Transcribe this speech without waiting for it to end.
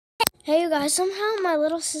Hey you guys, somehow my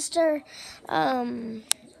little sister,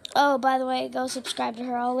 oh, by the way, go subscribe to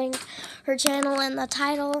her. I'll link her channel in the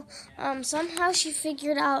title. Somehow she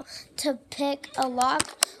figured out to pick a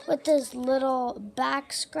lock with this little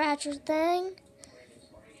backscratcher thing.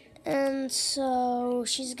 And so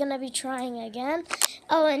she's gonna be trying again.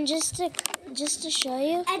 Oh, and just to show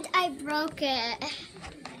you. And I broke it.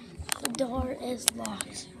 The door is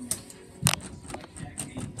locked.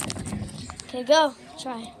 Okay, go.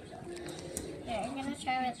 Try. Here, I'm gonna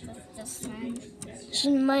try with this time. She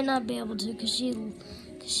might not be able to because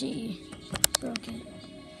she broke it.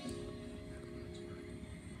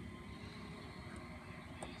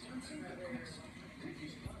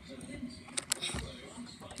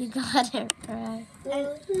 You got it, right?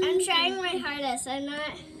 I'm trying my hardest. I'm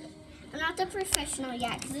not the professional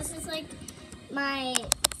yet because this is like my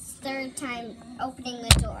third time opening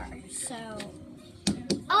the door. So,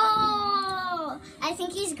 oh, I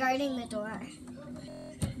think he's guarding the door.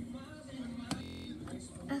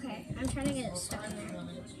 Okay, I'm trying to get it stuck in there.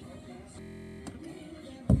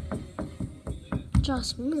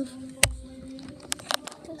 Just move.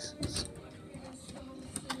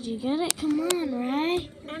 Did you get it? Come on, Ray.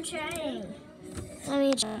 I'm trying. Let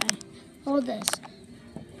me try. Hold this.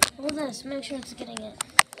 Hold this. Make sure it's getting it.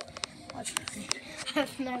 I'll try.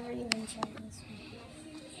 I've never even tried this one.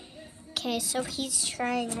 Okay, so he's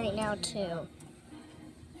trying right now too.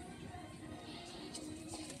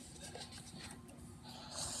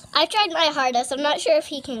 I tried my hardest. I'm not sure if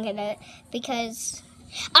he can get it because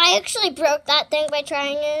I actually broke that thing by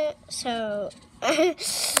trying it. So. Right,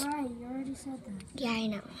 you already said that. Yeah, I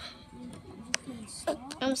know.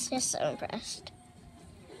 I'm just so impressed.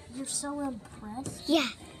 You're so impressed? Yeah.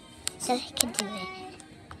 So I can do it.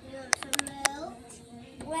 You want some milk?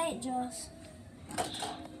 Wait, Joss.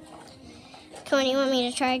 Come on, you want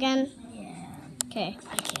me to try again? Yeah. Okay.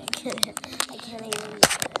 I can't get it. I can't even get it.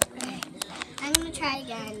 Okay. I'm going to try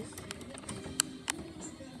again.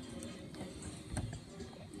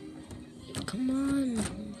 Come on.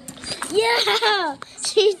 Yeah!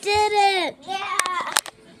 She did it! Yeah!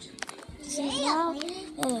 See how it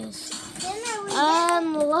is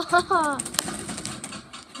unlocked.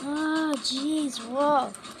 Oh, jeez,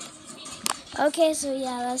 whoa. Okay, so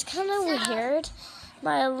yeah, that's kind of weird.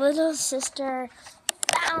 My little sister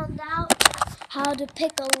found out how to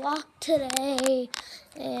pick a lock today,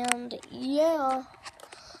 and yeah,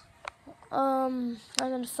 I'm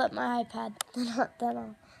gonna flip my iPad, then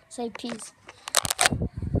I'll say peace.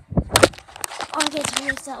 Okay, to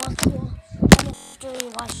make that look cool, I'm gonna have to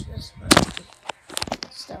rewatch this first.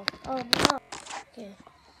 Still, oh no, okay.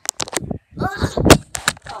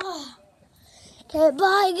 Oh. Okay,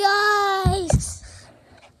 bye guys.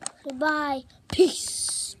 Goodbye. Peace.